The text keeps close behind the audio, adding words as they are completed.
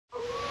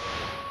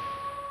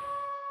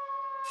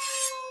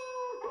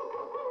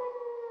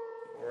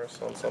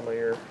progress on some of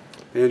your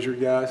injured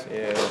guys?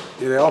 Yeah,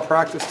 they all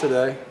practiced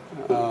today.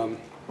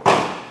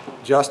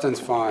 Justin's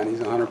fine. He's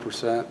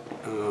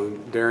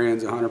 100%.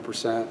 Darian's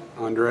 100%.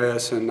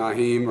 Andreas and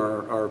Naheem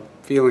are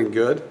feeling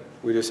good.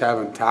 We just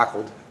haven't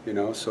tackled,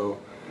 so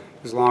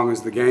as long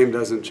as the game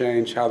doesn't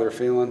change how they're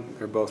feeling,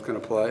 they're both going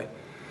to play.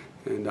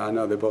 And I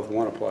know they both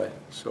want to play.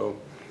 So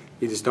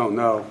you just don't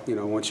know,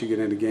 once you get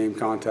into game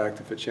contact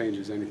if it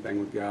changes anything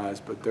with guys.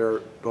 But they're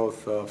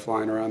both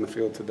flying around the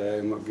field today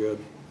and look good.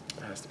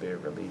 it has to be a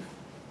relief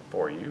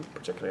for you,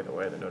 particularly the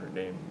way the Notre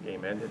Dame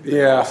game ended.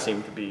 Yeah. It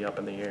seemed to be up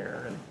in the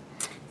air.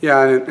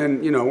 Yeah,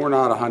 and we're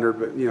not 100,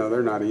 but,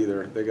 they're not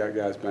either. They got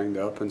guys banged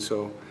up, and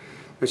so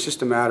it's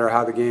just a matter of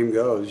how the game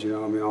goes,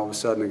 all of a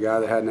sudden a guy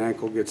that had an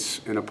ankle gets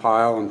in a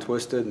pile and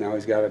twisted, now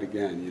he's got it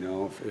again,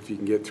 if you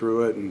can get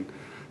through it. And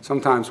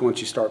sometimes once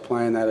you start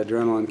playing, that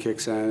adrenaline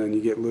kicks in and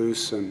you get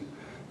loose, and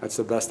that's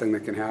the best thing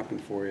that can happen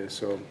for you.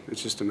 So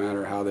it's just a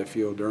matter of how they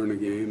feel during the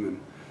game,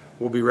 and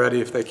we'll be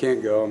ready if they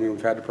can't go.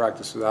 We've had to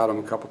practice without them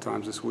a couple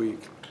times this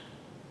week.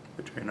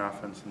 Between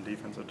offense and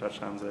defensive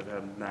touchdowns, they've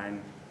had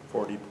 9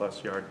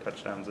 40-plus yard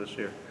touchdowns this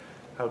year.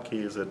 How key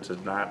is it to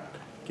not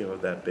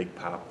give that big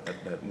pop,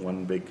 that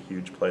one big,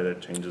 huge play that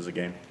changes a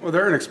game? Well,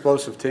 they're an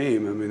explosive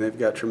team. They've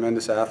got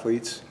tremendous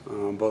athletes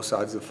on both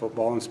sides of the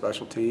football and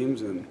special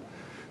teams. And,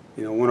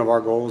 one of our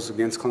goals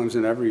against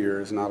Clemson every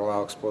year is not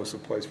allow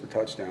explosive plays for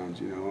touchdowns.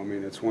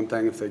 It's one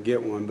thing if they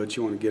get one, but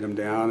you want to get them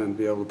down and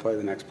be able to play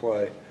the next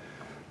play.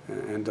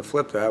 And to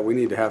flip that, we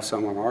need to have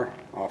some on our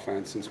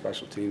offense and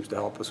special teams to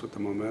help us with the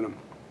momentum.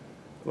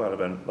 A lot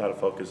of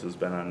focus has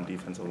been on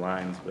defensive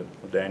lines,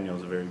 but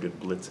Daniel's a very good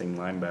blitzing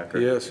linebacker.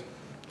 He is.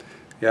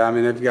 Yeah,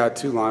 they've got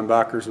 2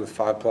 linebackers with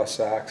 5+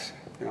 sacks,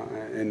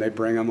 and they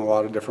bring them a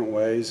lot of different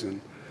ways, and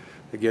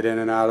they get in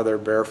and out of their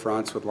bare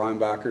fronts with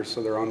linebackers,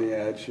 so they're on the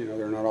edge.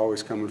 They're not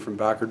always coming from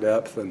backer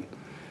depth, and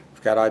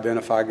we've got to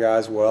identify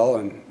guys well,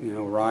 and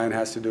Ryan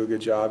has to do a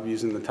good job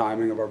using the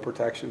timing of our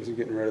protections and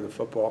getting rid of the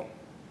football.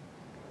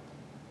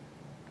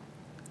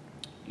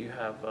 You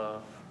have a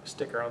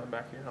sticker on the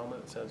back of your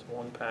helmet that says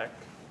 1 pack,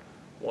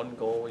 1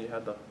 goal. You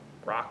had the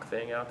rock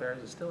thing out there.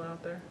 Is it still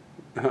out there?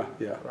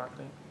 Yeah. Rock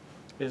thing.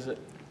 Is it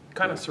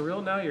kind of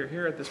surreal now? You're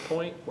here at this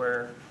point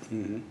where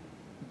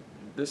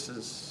this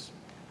is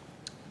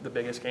the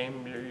biggest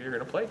game you're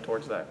going to play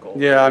towards that goal.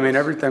 Yeah,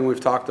 everything we've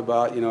talked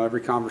about,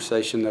 every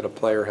conversation that a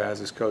player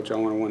has is, Coach, I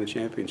want to win a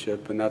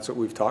championship, and that's what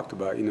we've talked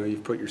about.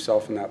 You've put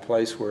yourself in that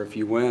place where if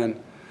you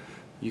win,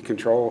 you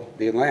control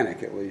the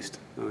Atlantic at least.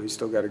 You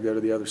still got to go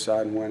to the other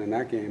side and win in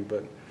that game,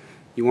 but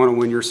you want to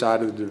win your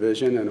side of the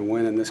division, and a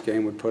win in this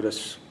game would put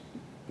us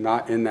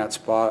not in that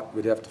spot.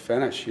 We'd have to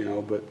finish,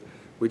 but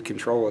we'd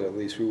control it at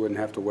least. We wouldn't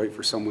have to wait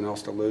for someone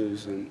else to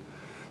lose, and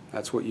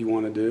that's what you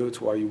want to do.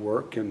 It's why you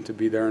work, and to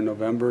be there in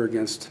November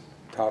against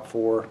top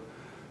 4,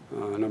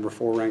 number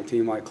 4 ranked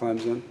team like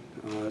Clemson,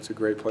 it's a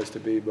great place to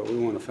be, but we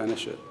want to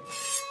finish it.